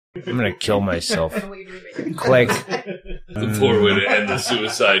I'm gonna kill myself. Click. The poor way to end the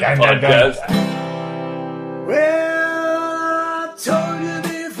suicide podcast. Well, I told you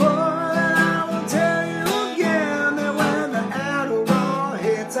before, and I will tell you again, that when the Adderall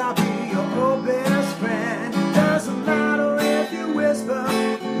hits, I'll be your best friend. Doesn't matter if you whisper,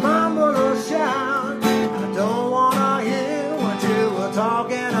 mumble, or shout. I don't wanna hear what you were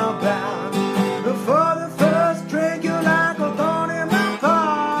talking about. Before the first drink, you're like a thorn in my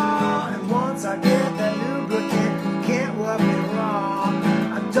paw, and once I get that lubricant, you can't rub me wrong.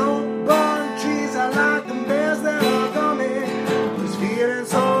 I don't burn trees, I like them best that are gummy. Was feeling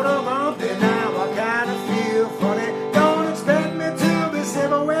sort of bumpy, now I kinda feel funny. Don't expect me to be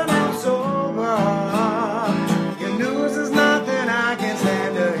civil when I'm sober. Your news is nothing I can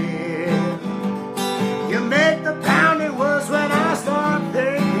stand to hear. You make the pounding worse when I start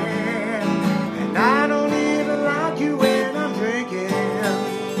thinking, and I don't even like you when I'm drinking.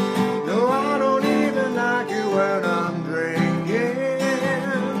 No, I don't even like you when I'm drinking.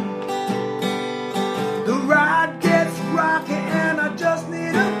 The ride gets rocky and I just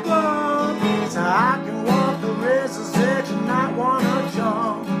need a bump, so I can walk the razor's edge and not wanna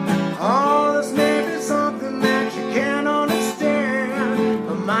jump. Oh, this may be something that you can't understand,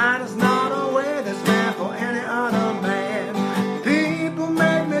 but mine is not a way that's meant for any other man. People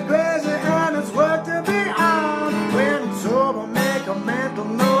make me crazy and it's worth to be on. When I'm sober, make a mental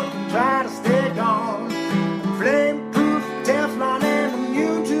note and try to stay calm. Flame-proof Teflon and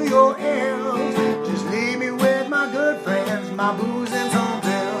immune to your ills. Just leave me with my good friends, my booze and some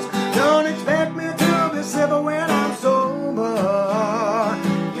pills. Don't expect me to be civil when I'm sober.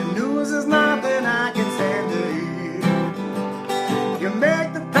 Your news is nothing I can stand to hear. You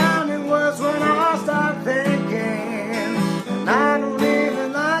make the pounding worse when I start thinking, and I don't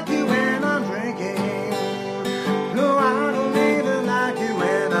even like you when I'm drinking. No, I don't even like you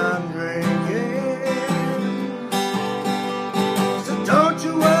when I'm drinking. So don't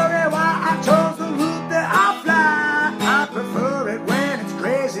you worry why I chose the route that I fly. I prefer it when it's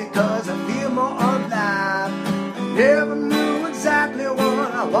crazy, cause I feel more alive. I never knew exactly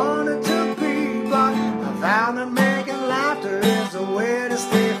what I wanted to be, but I found that making laughter is a way to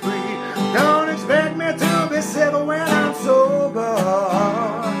stay free. Don't expect me to be civil when I'm sober.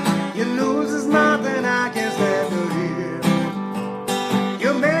 Your news is nothing I can stand to hear.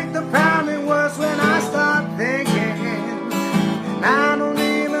 You make the pounding worse when I start thinking, and I don't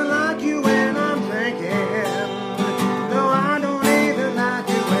even like you when I'm drinking. No, I don't even like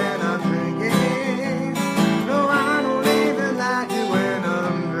you when I'm drinking. No, I don't even like you when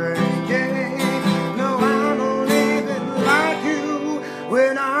I'm drinking. No, I don't even like you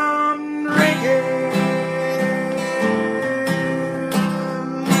when I'm drinking.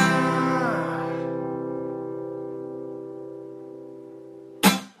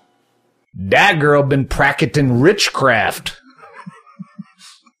 That girl been practicing witchcraft.